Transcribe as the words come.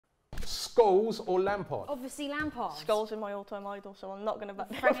Scholes or Lampard? Obviously Lampard. Scholes is my all-time idol, so I'm not going to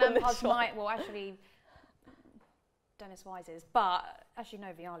back Frank down on this Lampard's one. well, actually, Dennis Wise is, but actually no,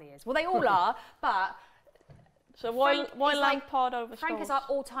 Vialli is. Well, they all are, but. So why Lampard over Scholes? Frank is our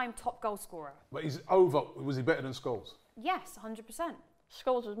all-time top goal scorer. But he's over. Was he better than Scholes? Yes, 100%.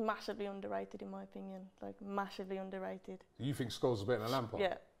 Scholes was massively underrated, in my opinion. Like, massively underrated. You think Scholes is better than Lampard?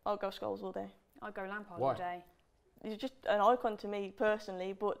 Yeah, I'll go Scholes all day. I'd go Lampard Why? all day. He's just an icon to me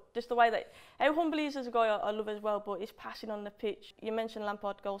personally, but just the way that how humble he is as a guy, I love as well. But his passing on the pitch. You mentioned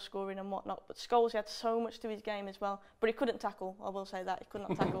Lampard goal scoring and whatnot, but Scholes had so much to his game as well. But he couldn't tackle. I will say that he could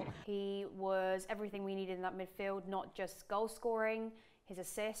not tackle. He was everything we needed in that midfield, not just goal scoring, his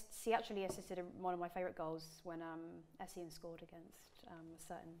assists. He actually assisted in one of my favourite goals when Essien scored against a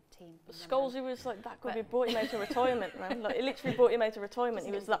certain team. Scholes, he was like that good. He brought him out of retirement, man. Like, he literally brought him out of retirement.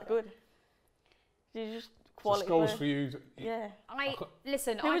 He was that good. He just. So Scholes for you? Yeah.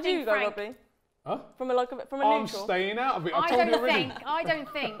 Listen. Who would you go, Robbie? Huh? From a neutral. I'm staying out of it. I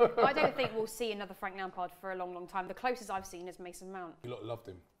don't think we'll see another Frank Lampard for a long, long time. The closest I've seen is Mason Mount. You lot loved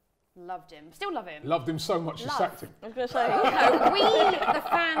him. Loved him. Still love him. Loved him so much you sacked him. I was going to say. No, we, the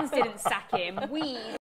fans, didn't sack him. We.